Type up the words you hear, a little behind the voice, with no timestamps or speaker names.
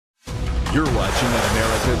You're watching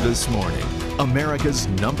America This Morning, America's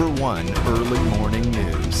 #1 early morning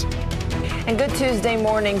news. And good Tuesday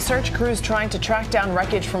morning. Search crews trying to track down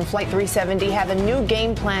wreckage from Flight 370 have a new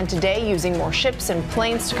game plan today, using more ships and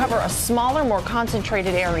planes to cover a smaller, more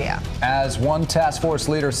concentrated area. As one task force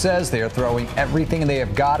leader says, they are throwing everything they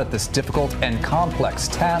have got at this difficult and complex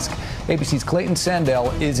task. ABC's Clayton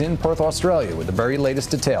Sandell is in Perth, Australia with the very latest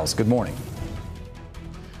details. Good morning.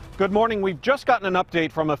 Good morning. We've just gotten an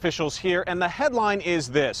update from officials here, and the headline is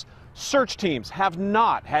this: search teams have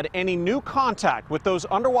not had any new contact with those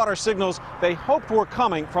underwater signals they hoped were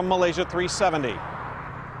coming from Malaysia 370.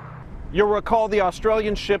 You'll recall the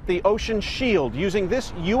Australian ship, the Ocean Shield, using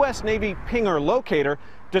this U.S. Navy pinger locator,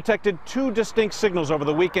 detected two distinct signals over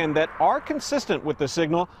the weekend that are consistent with the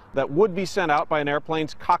signal that would be sent out by an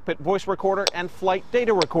airplane's cockpit voice recorder and flight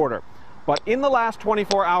data recorder. But in the last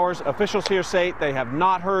 24 hours, officials here say they have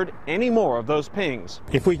not heard any more of those pings.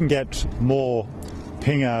 If we can get more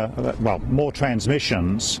more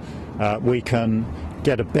transmissions, we can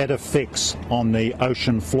get a better fix on the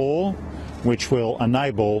ocean floor, which will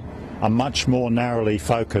enable a much more narrowly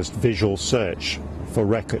focused visual search for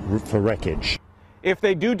wreckage. If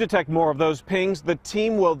they do detect more of those pings, the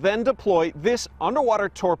team will then deploy this underwater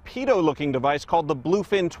torpedo-looking device called the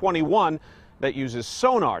Bluefin 21 that uses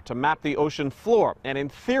sonar to map the ocean floor and, in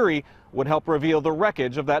theory, would help reveal the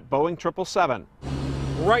wreckage of that Boeing 777.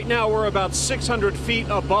 Right now, we're about 600 feet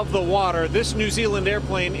above the water. This New Zealand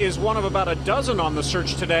airplane is one of about a dozen on the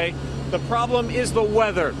search today. The problem is the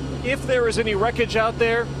weather. If there is any wreckage out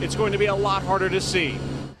there, it's going to be a lot harder to see.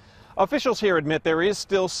 Officials here admit there is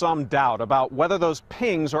still some doubt about whether those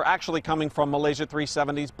pings are actually coming from Malaysia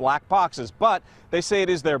 370's black boxes, but they say it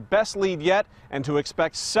is their best lead yet, and to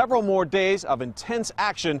expect several more days of intense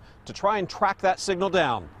action to try and track that signal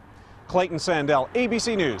down. Clayton Sandell,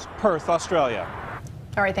 ABC News, Perth, Australia.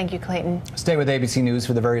 All right, thank you, Clayton. Stay with ABC News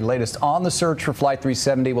for the very latest on the search for Flight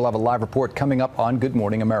 370. We'll have a live report coming up on Good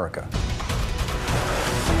Morning America.